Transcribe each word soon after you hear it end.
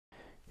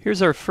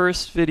Here's our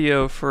first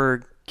video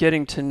for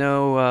getting to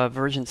know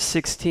version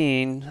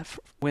 16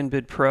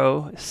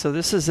 WinBidPro. So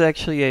this is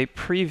actually a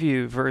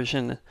preview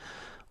version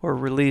or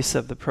release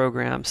of the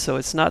program. So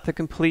it's not the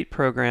complete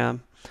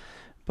program,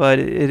 but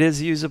it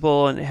is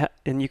usable,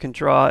 and you can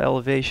draw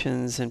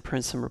elevations and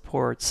print some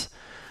reports.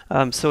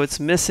 So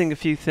it's missing a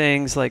few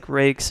things like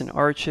rakes and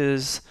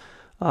arches.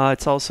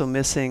 It's also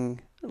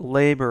missing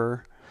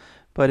labor,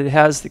 but it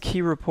has the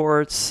key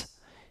reports,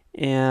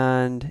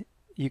 and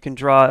you can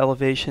draw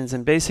elevations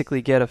and basically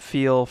get a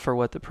feel for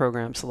what the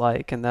program's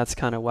like, and that's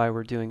kind of why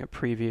we're doing a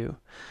preview.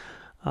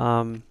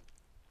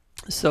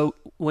 So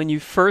when you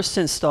first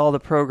install the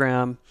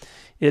program,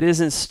 it is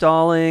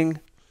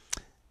installing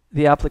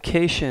the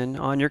application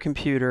on your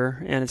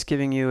computer, and it's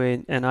giving you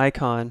an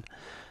icon,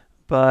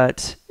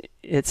 but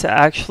it's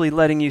actually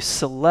letting you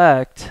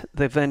select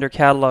the vendor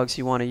catalogs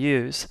you want to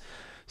use.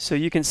 So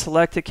you can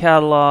select a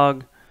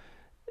catalog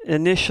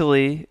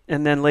initially,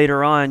 and then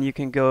later on you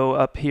can go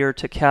up here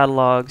to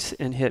catalogs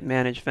and hit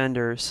manage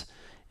vendors,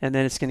 and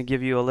then it's going to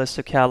give you a list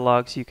of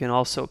catalogs you can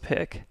also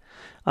pick.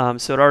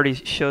 So it already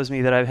shows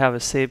me that I have a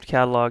saved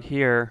catalog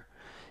here,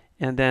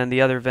 and then the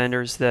other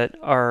vendors that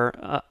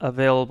are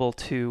available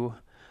to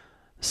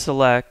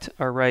select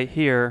are right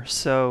here.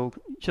 So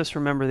just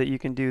remember that you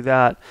can do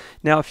that.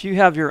 Now if you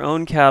have your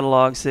own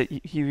catalogs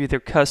that you either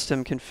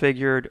custom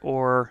configured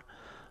or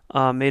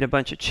made a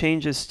bunch of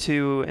changes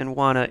to and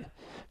want to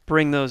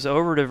bring those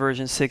over to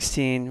version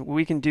 16,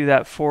 we can do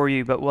that for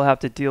you, but we'll have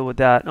to deal with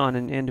that on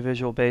an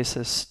individual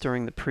basis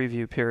during the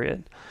preview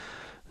period.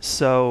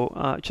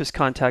 So just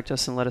contact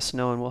us and let us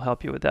know, and we'll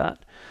help you with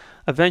that.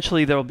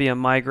 Eventually there will be a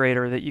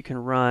migrator that you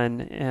can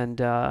run,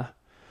 and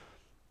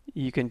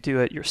you can do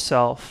it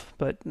yourself,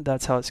 but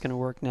that's how it's going to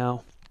work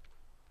now.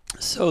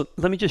 So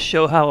let me just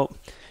show how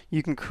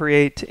you can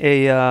create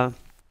a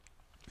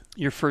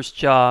your first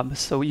job.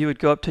 So you would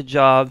go up to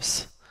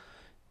Jobs,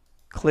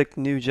 click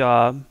New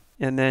Job,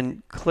 and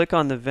then click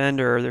on the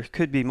vendor. There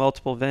could be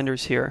multiple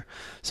vendors here.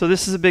 So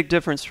this is a big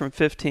difference from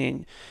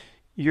 15.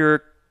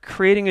 You're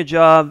creating a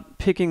job,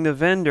 picking the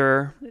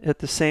vendor at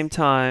the same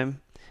time,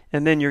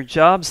 and then your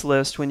jobs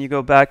list, when you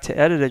go back to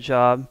edit a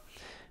job,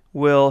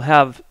 will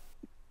have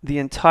the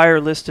entire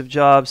list of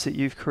jobs that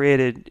you've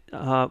created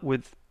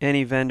with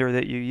any vendor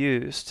that you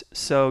used.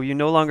 So you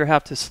no longer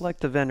have to select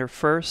the vendor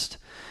first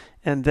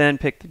and then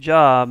pick the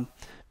job.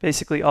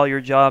 Basically all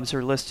your jobs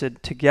are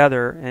listed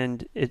together,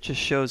 and it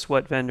just shows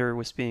what vendor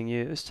was being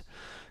used.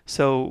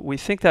 So we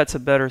think that's a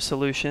better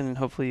solution, and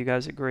hopefully you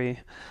guys agree.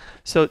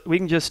 So we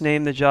can just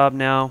name the job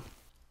now,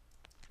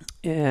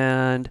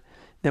 and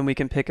then we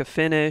can pick a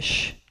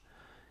finish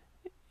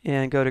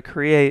and go to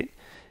create.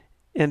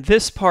 And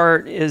this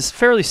part is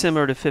fairly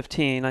similar to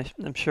 15.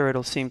 I'm sure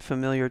it'll seem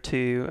familiar to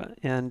you.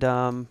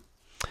 And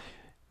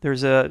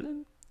there's a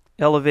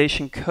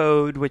elevation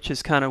code, which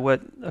is kind of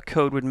what a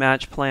code would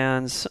match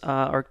plans,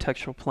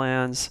 architectural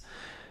plans.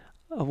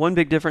 One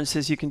big difference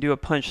is you can do a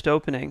punched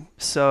opening.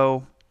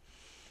 So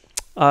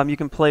you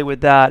can play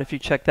with that. If you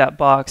check that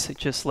box, it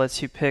just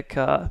lets you pick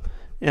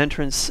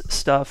entrance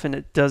stuff, and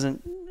it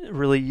doesn't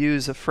really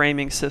use a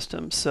framing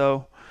system.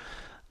 So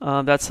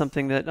that's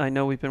something that I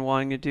know we've been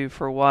wanting to do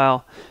for a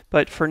while.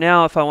 But for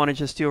now, if I want to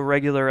just do a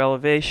regular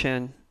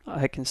elevation,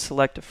 I can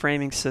select a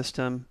framing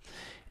system.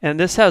 And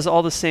this has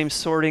all the same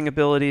sorting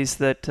abilities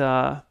that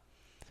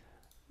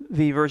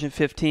the version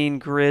 15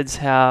 grids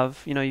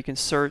have. You know, you can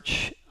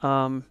search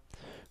for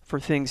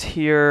things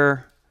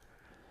here,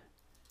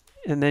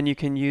 and then you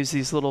can use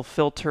these little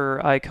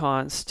filter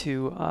icons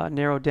to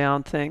narrow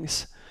down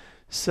things.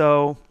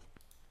 So,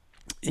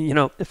 you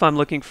know, if I'm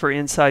looking for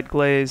inside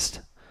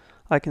glazed,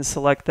 I can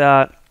select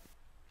that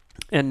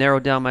and narrow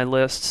down my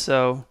list.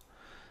 So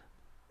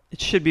it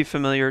should be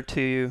familiar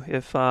to you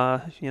if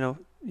you know,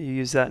 you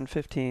use that in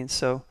 15.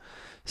 So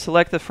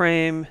select the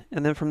frame,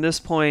 and then from this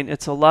point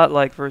it's a lot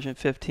like version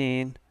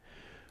 15,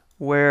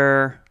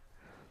 where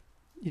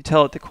you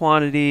tell it the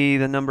quantity,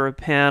 the number of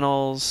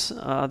panels,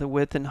 the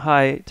width and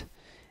height,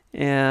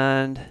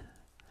 and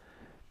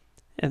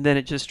then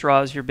it just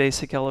draws your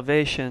basic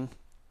elevation.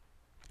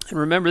 And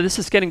remember, this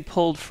is getting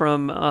pulled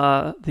from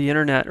the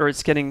internet, or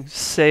it's getting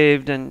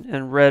saved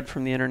and read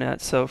from the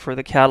internet, so for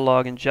the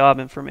catalog and job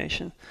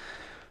information.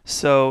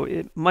 So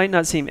it might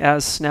not seem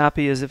as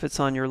snappy as if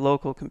it's on your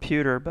local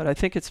computer, but I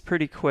think it's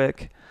pretty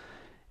quick.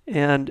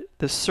 And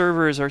the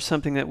servers are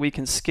something that we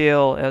can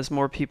scale as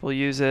more people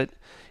use it,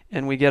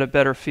 and we get a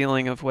better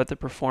feeling of what the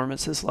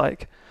performance is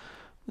like.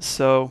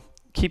 So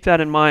keep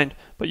that in mind.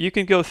 But you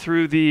can go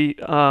through the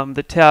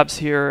tabs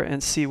here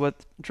and see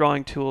what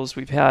drawing tools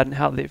we've had and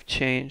how they've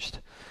changed.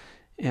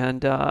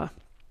 And I'll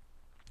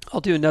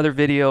do another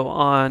video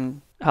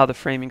on how the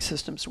framing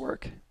systems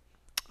work.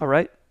 All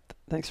right,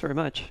 thanks very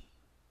much.